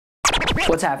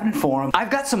What's happening, forum? I've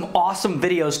got some awesome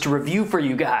videos to review for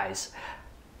you guys.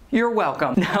 You're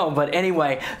welcome. No, but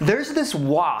anyway, there's this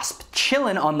wasp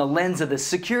chilling on the lens of this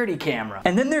security camera.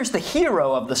 And then there's the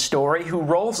hero of the story who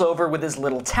rolls over with his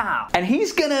little towel. And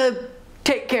he's gonna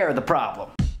take care of the problem.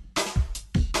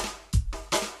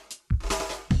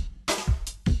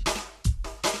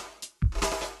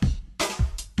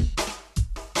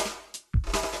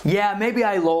 Yeah, maybe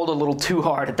I lolled a little too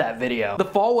hard at that video. The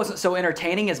fall wasn't so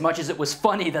entertaining as much as it was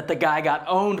funny that the guy got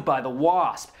owned by the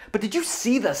wasp. But did you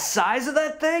see the size of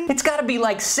that thing? It's gotta be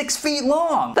like 6 feet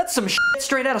long. That's some shit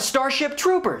straight out of Starship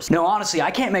Troopers. No, honestly, I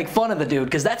can't make fun of the dude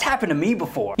because that's happened to me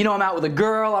before. You know, I'm out with a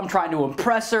girl, I'm trying to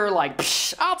impress her, like,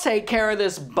 psh, I'll take care of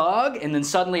this bug, and then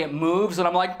suddenly it moves and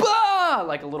I'm like, bah,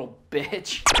 like a little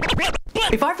bitch.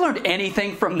 If I've learned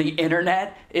anything from the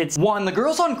internet, it's 1, the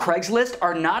girls on Craigslist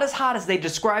are not as hot as they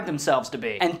describe themselves to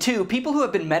be. And 2, people who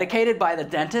have been medicated by the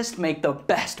dentist make the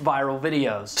best viral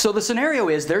videos. So the scenario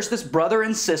is there's this brother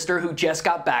and sister who just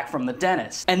got back from the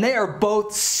dentist. And they are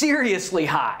both seriously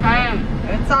high.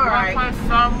 Hey, it's alright. We're playing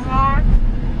some more.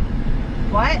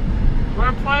 What?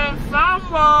 We're playing some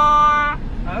more.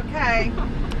 Okay.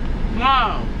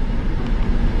 No.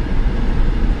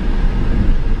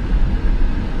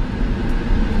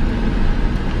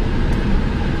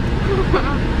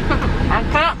 I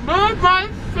can't move my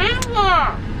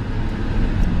finger!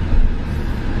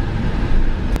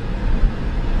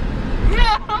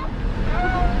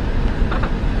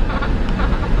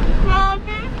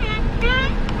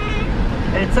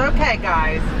 It's okay,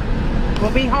 guys.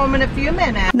 We'll be home in a few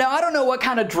minutes. Now, I don't know what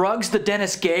kind of drugs the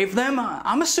dentist gave them.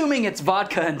 I'm assuming it's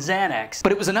vodka and Xanax.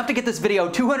 But it was enough to get this video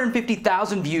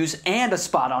 250,000 views and a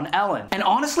spot on Ellen. And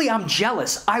honestly, I'm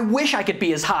jealous. I wish I could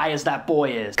be as high as that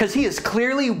boy is. Because he is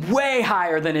clearly way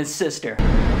higher than his sister.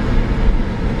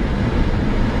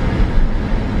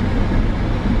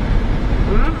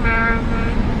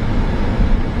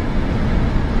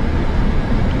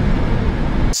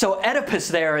 So Oedipus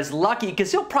there is lucky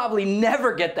because he'll probably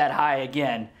never get that high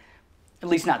again. At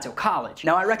least not till college.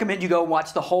 Now I recommend you go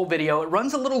watch the whole video. It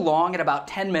runs a little long at about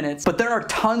 10 minutes, but there are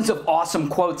tons of awesome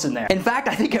quotes in there. In fact,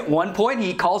 I think at one point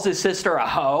he calls his sister a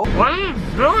hoe. What are you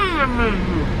doing to me,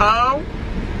 you hoe?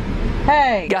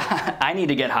 Hey. God, I need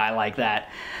to get high like that.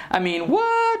 I mean,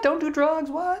 what? Don't do drugs,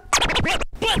 what?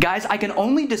 Guys, I can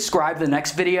only describe the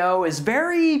next video as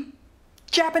very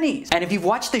Japanese. And if you've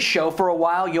watched this show for a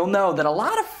while, you'll know that a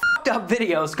lot of fucked up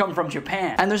videos come from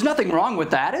Japan. And there's nothing wrong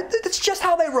with that. It's just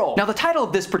how they roll. Now, the title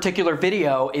of this particular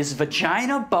video is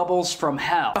Vagina Bubbles from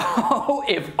Hell. Oh,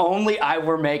 if only I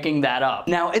were making that up.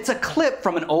 Now, it's a clip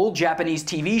from an old Japanese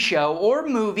TV show or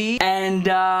movie, and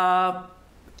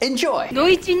enjoy.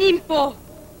 Noichi ninpo,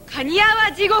 kaniya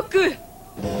wa jigoku.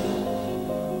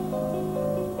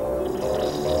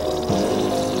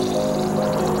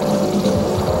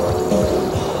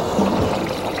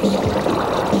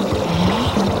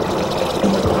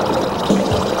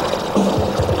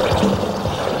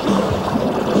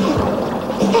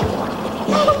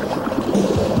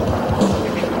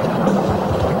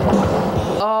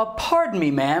 Pardon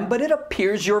me, ma'am, but it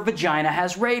appears your vagina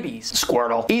has rabies.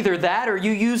 Squirtle. Either that or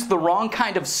you used the wrong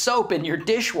kind of soap in your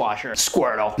dishwasher.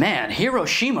 Squirtle. Man,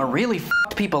 Hiroshima really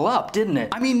fucked people up, didn't it?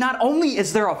 I mean, not only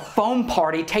is there a foam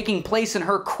party taking place in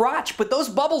her crotch, but those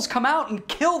bubbles come out and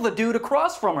kill the dude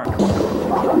across from her.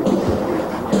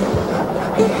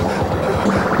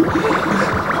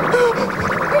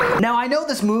 Now, I know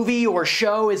this movie or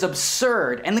show is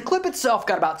absurd, and the clip itself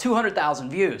got about 200,000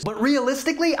 views. But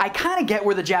realistically, I kind of get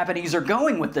where the Japanese are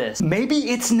going with this. Maybe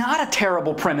it's not a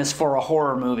terrible premise for a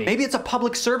horror movie. Maybe it's a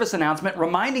public service announcement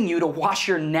reminding you to wash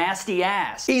your nasty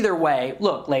ass. Either way,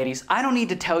 look, ladies, I don't need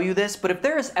to tell you this, but if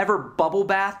there is ever bubble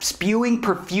bath spewing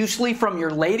profusely from your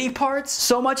lady parts,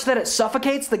 so much that it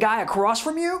suffocates the guy across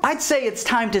from you, I'd say it's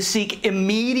time to seek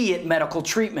immediate medical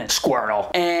treatment.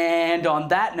 Squirtle. And on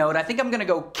that note, I think I'm gonna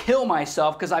go kill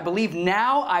myself because I believe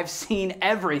now I've seen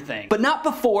everything. But not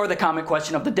before the comment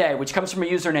question of the day, which comes from a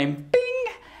username Bing,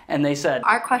 and they said,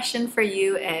 our question for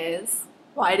you is,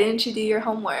 why didn't you do your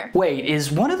homework? Wait,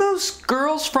 is one of those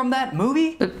girls from that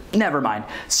movie? Never mind.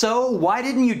 So why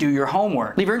didn't you do your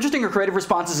homework? Leave your interesting or creative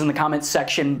responses in the comments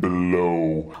section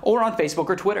below or on Facebook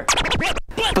or Twitter.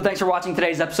 But thanks for watching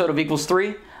today's episode of Equals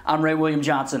 3. I'm Ray William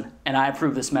Johnson, and I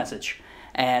approve this message.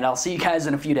 And I'll see you guys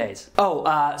in a few days.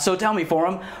 Oh, so tell me,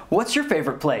 forum, what's your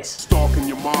favorite place? Stalking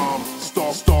your mom,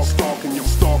 stalking your mom,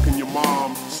 stalking your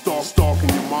mom,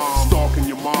 stalking your mom, stalking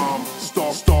your mom,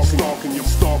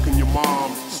 stalking your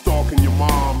mom, stalking your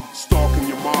mom, stalking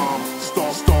your mom,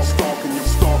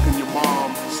 stalking your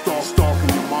mom,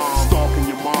 stalking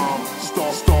your mom,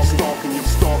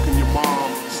 stalking your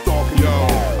mom, stalking your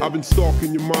I've been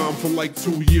stalking your mom for like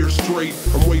 2 years straight.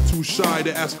 I'm way too shy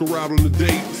to ask her out on a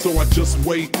date, so I just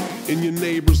wait in your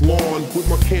neighbor's lawn with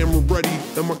my camera ready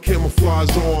and my camouflage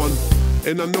on.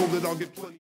 And I know that I'll get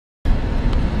plenty.